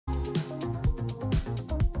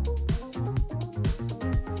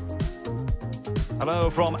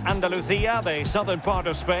Hello from Andalusia, the southern part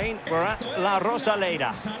of Spain. We're at La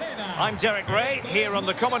Rosaleda. I'm Derek Ray, here on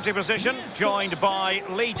the commentary position, joined by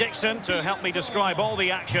Lee Dixon to help me describe all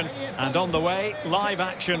the action. And on the way, live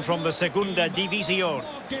action from the Segunda División.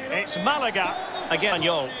 It's Malaga against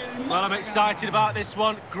Espanyol. Well, I'm excited about this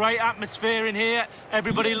one. Great atmosphere in here.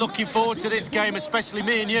 Everybody looking forward to this game, especially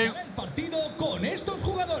me and you.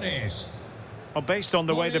 Well, based on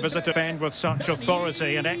the way the visitors defend with such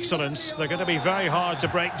authority and excellence, they're going to be very hard to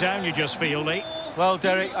break down, you just feel, Lee. Well,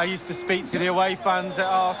 Derek, I used to speak to the away fans at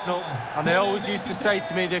Arsenal, and they always used to say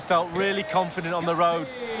to me they felt really confident on the road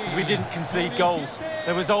because we didn't concede goals.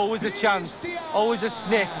 There was always a chance, always a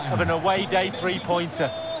sniff of an away day three-pointer.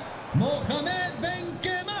 Mohamed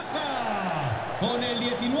Benquemaja, con el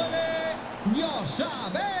 19,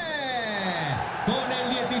 Yosabe, con el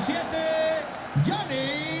 17,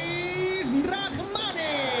 Yanis Rahmani,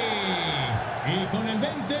 y con el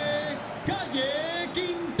 20, Calle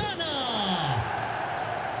Quintana.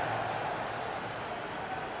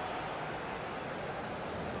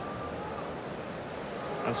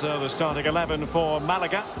 And so the starting 11 for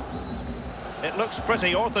Malaga. It looks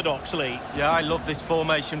pretty orthodox, Lee. Yeah, I love this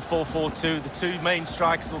formation, 4-4-2. The two main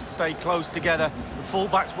strikers will stay close together. The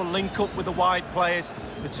full-backs will link up with the wide players.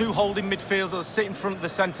 The two holding midfielders will sit in front of the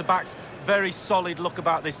centre-backs. Very solid look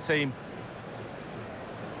about this team.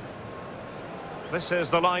 This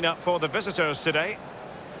is the lineup for the visitors today.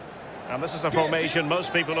 And this is a formation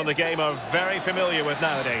most people in the game are very familiar with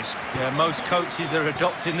nowadays. Yeah, most coaches are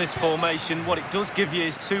adopting this formation. What it does give you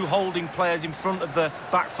is two holding players in front of the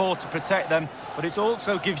back four to protect them, but it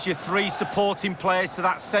also gives you three supporting players to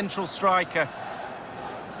that central striker.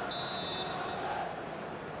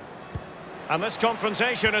 And this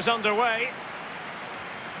confrontation is underway.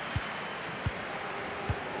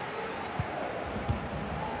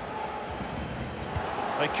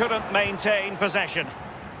 They couldn't maintain possession.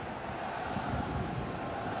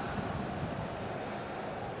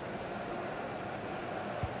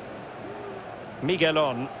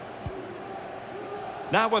 Miguelon.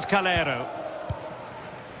 Now with Calero.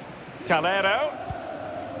 Calero.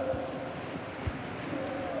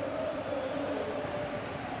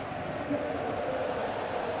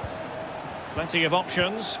 Plenty of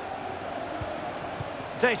options.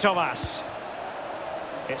 De Tomas.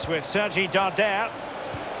 It's with Sergi Darder.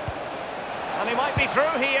 And he might be through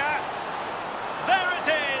here. There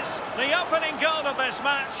it is, the opening goal of this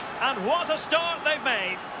match. And what a start they've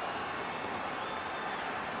made.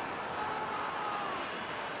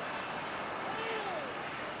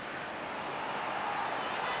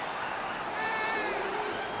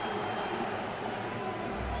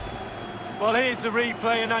 Well, here's the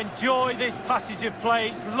replay, and I enjoy this passage of play.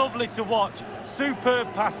 It's lovely to watch.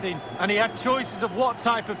 Superb passing, and he had choices of what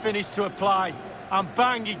type of finish to apply. And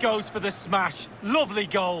bang, he goes for the smash. Lovely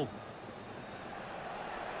goal.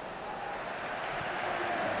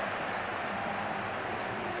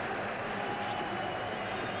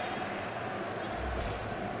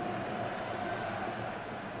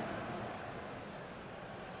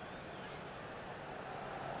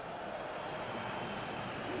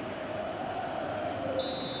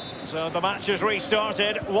 So the match has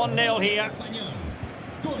restarted, 1-0 here. Espanyol,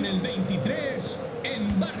 con el 23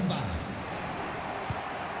 en barba.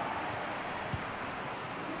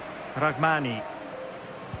 Rahmani.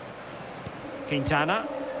 Quintana.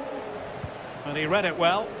 And he read it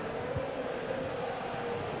well.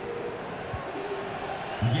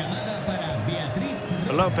 Llamada para Beatriz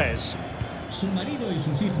Lopez. Su marido y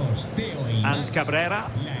sus hijos, Teo y And Max, Cabrera.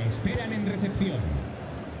 la esperan en recepción.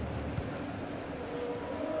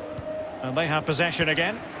 And they have possession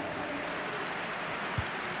again.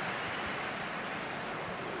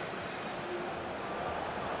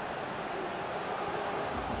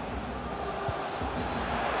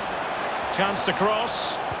 Chance to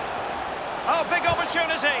cross. Oh, big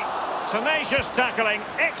opportunity. Tenacious tackling.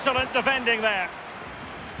 Excellent defending there.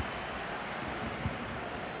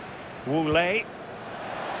 Wu-Lei.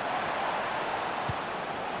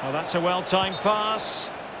 Oh, that's a well-timed pass.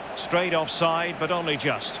 Straight offside, but only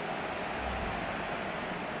just.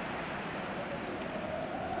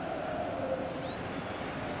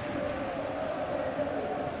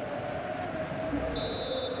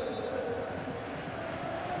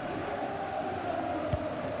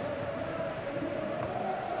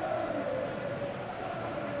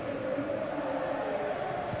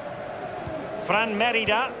 Fran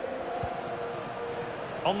Merida.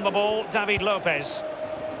 On the ball, David Lopez.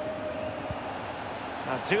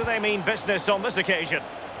 Now, do they mean business on this occasion?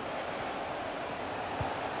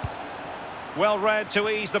 Well read to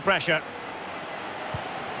ease the pressure.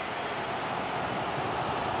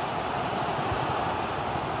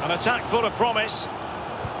 An attack full of promise.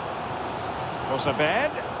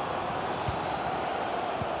 Josabed.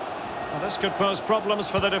 Well, this could pose problems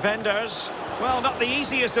for the defenders. Well, not the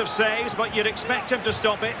easiest of saves, but you'd expect him to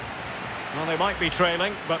stop it. Well, they might be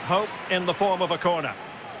trailing, but hope in the form of a corner.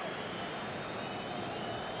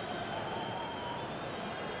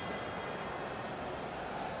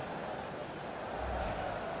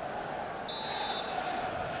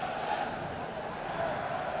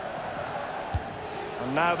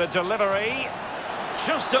 And now the delivery.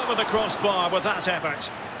 Just over the crossbar with that effort.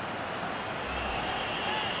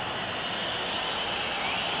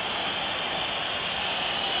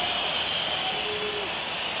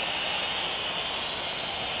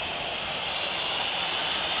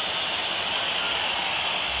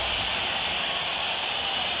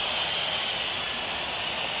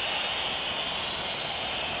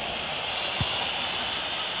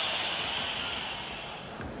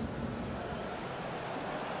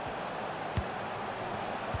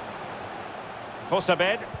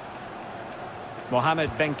 Josabed. Mohamed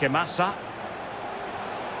Benkemassa.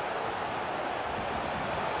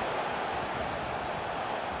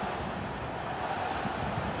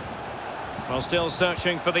 Well, still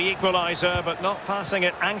searching for the equaliser, but not passing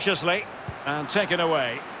it anxiously. And taken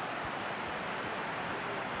away.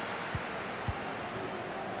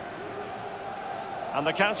 And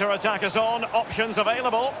the counter-attack is on. Options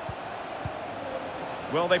available.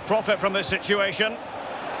 Will they profit from this situation?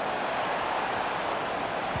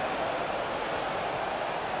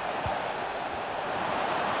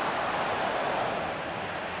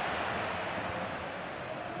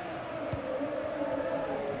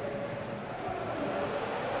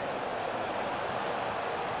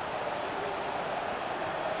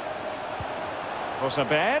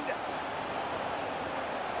 Josabed.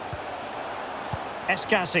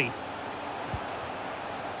 Escassi.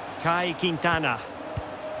 Kai Quintana.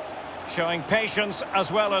 Showing patience as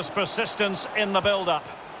well as persistence in the build-up.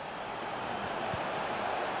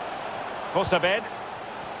 Josabed.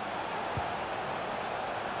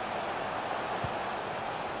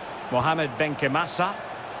 Mohamed Benkemassa.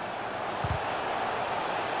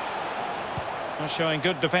 Showing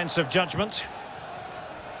good defensive judgment.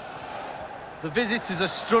 The visitors are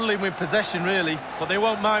struggling with possession, really, but they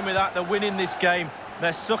won't mind with that. They're winning this game.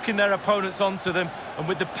 They're sucking their opponents onto them, and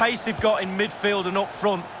with the pace they've got in midfield and up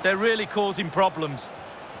front, they're really causing problems.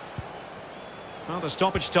 Well, the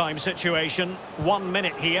stoppage time situation, 1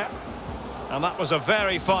 minute here, and that was a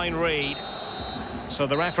very fine read. So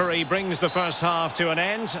the referee brings the first half to an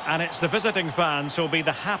end, and it's the visiting fans who'll be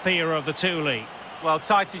the happier of the two, Lee. Well,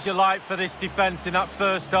 tight as you like for this defence in that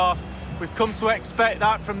first half. We've come to expect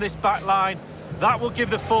that from this back line. That will give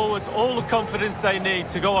the forwards all the confidence they need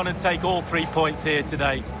to go on and take all 3 points here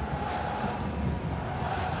today.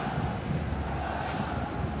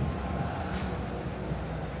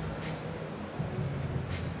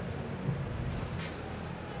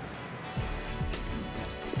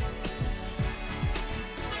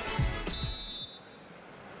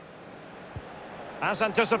 As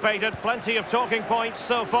anticipated, plenty of talking points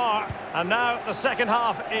so far, and now the second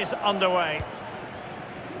half is underway.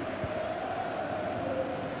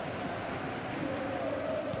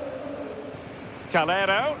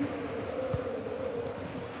 Calero.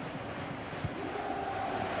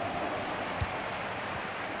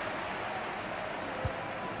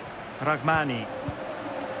 Ragmani.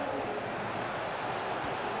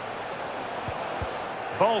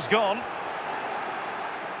 Ball's gone.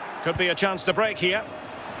 Could be a chance to break here.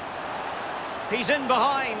 He's in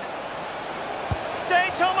behind.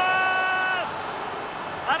 De Thomas!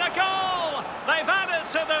 And a goal! They've added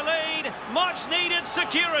to the lead. Much needed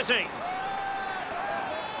security.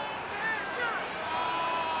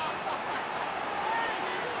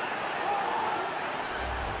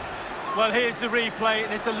 Well, here's the replay,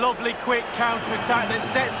 and it's a lovely quick counter-attack that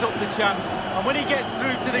sets up the chance. And when he gets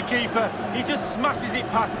through to the keeper, he just smashes it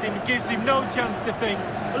past him and gives him no chance to think.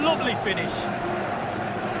 A lovely finish.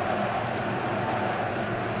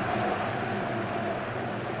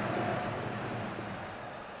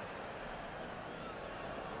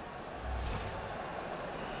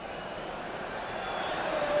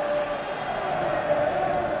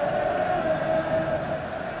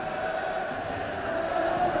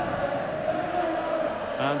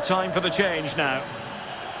 And time for the change now.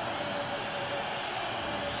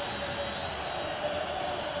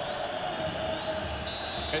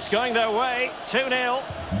 It's going their way, 2-0.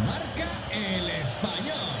 Marca el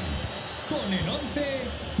Espanyol. Con el 11,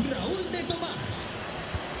 Raúl de Tomás.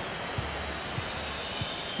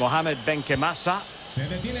 Mohamed Benkemassa. Se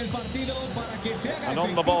detiene el partido para que se haga And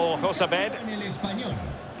on the ball, Josabed. en el Espanyol.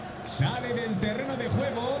 Sale del terreno de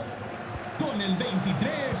juego con el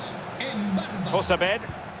 23 en barba. Josabed.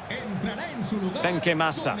 Entrará en su lugar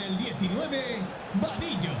Benquemasa. con el 19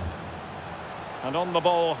 Vadillo. And on the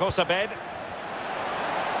ball, Josabed.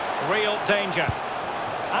 Real danger.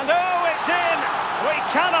 And oh, it's in! We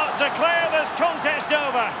cannot declare this contest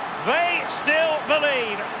over. They still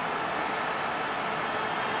believe.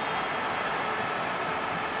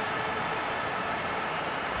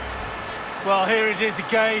 Well, here it is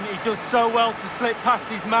again. He does so well to slip past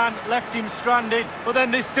his man, left him stranded, but then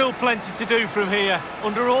there's still plenty to do from here.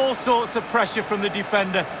 Under all sorts of pressure from the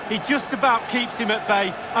defender, he just about keeps him at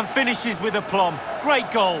bay and finishes with aplomb.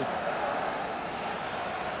 Great goal.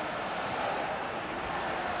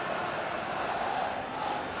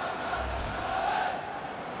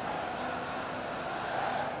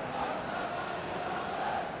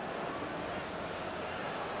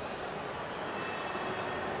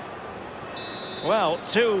 Well,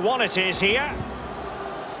 2-1 it is here.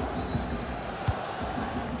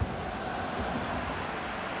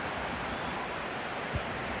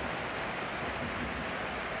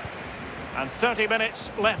 And 30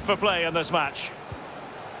 minutes left for play in this match.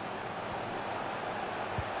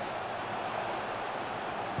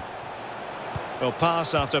 Well,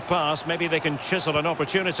 pass after pass, maybe they can chisel an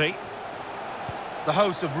opportunity. The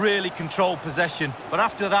hosts have really controlled possession, but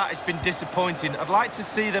after that it's been disappointing. I'd like to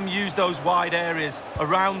see them use those wide areas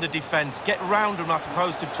around the defence, get round them as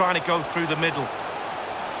opposed to trying to go through the middle.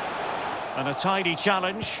 And a tidy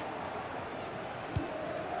challenge.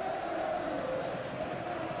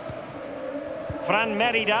 Fran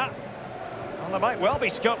Merida. Well, there might well be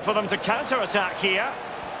scope for them to counter-attack here.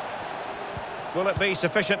 Will it be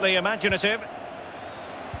sufficiently imaginative?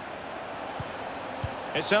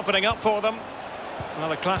 It's opening up for them.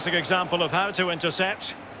 Well, a classic example of how to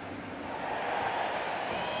intercept.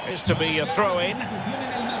 Is to be a throw-in.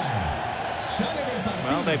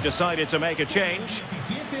 Well, they've decided to make a change.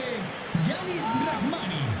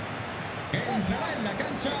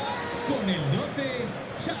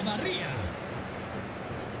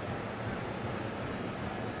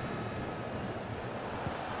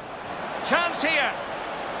 Chance here.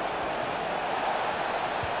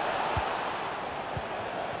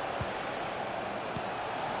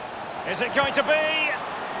 Is it going to be?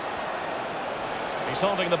 He's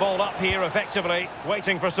holding the ball up here effectively,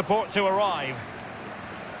 waiting for support to arrive.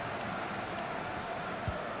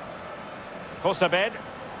 Josabed.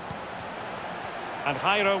 And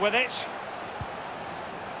Jairo with it.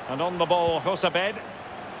 And on the ball, Josabed.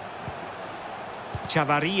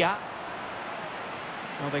 Chavarria.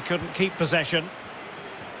 Well, they couldn't keep possession.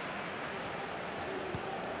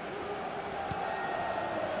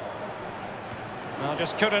 Well,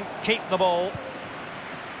 just couldn't keep the ball.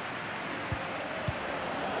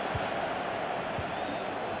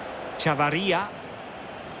 Chavarria.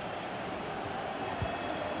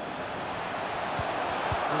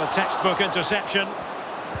 And a textbook interception.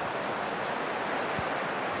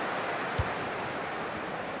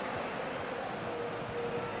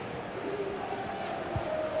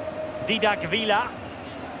 Didac Villa.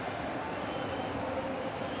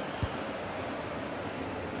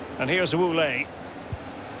 And here's Wooley.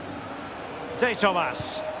 De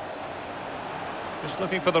Thomas. Just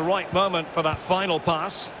looking for the right moment for that final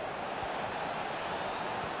pass.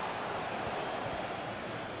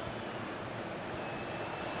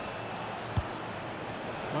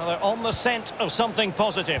 Well, they're on the scent of something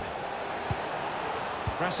positive.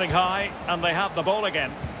 Pressing high, and they have the ball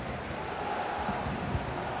again.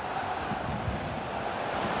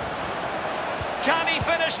 Can he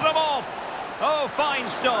finish them off? Oh, fine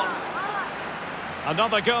stop.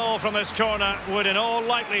 Another goal from this corner would in all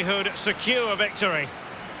likelihood secure victory.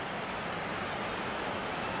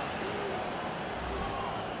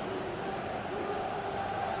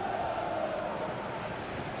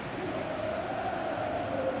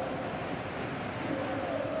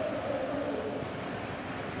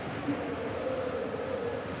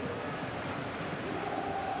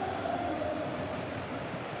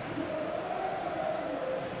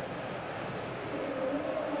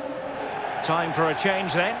 Time for a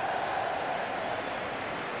change then.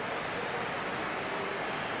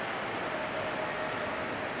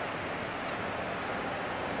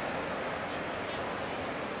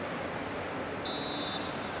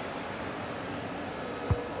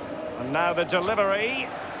 And now the delivery,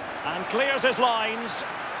 and clears his lines.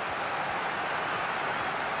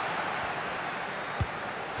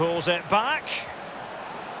 Pulls it back.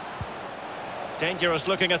 Dangerous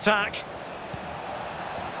looking attack.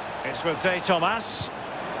 It's with De Thomas.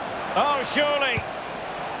 Oh, surely.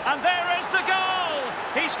 And there is the goal.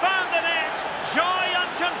 He's found the net. Joy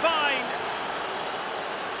and can find.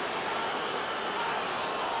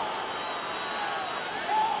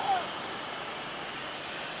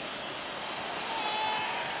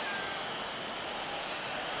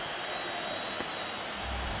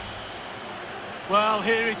 Well,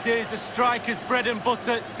 here it is, a striker's bread and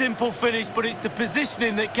butter, simple finish, but it's the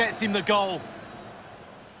positioning that gets him the goal.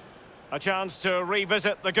 A chance to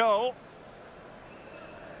revisit the goal.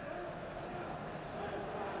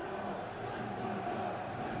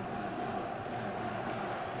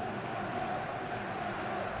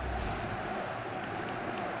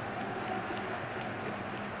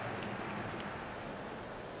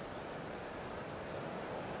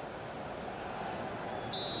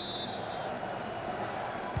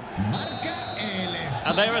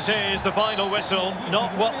 And there it is, the final whistle.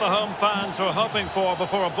 Not what the home fans were hoping for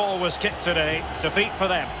before a ball was kicked today. Defeat for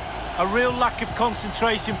them. A real lack of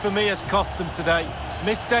concentration for me has cost them today.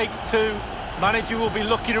 Mistakes too. Manager will be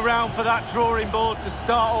looking around for that drawing board to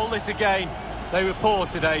start all this again. They were poor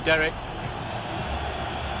today, Derek.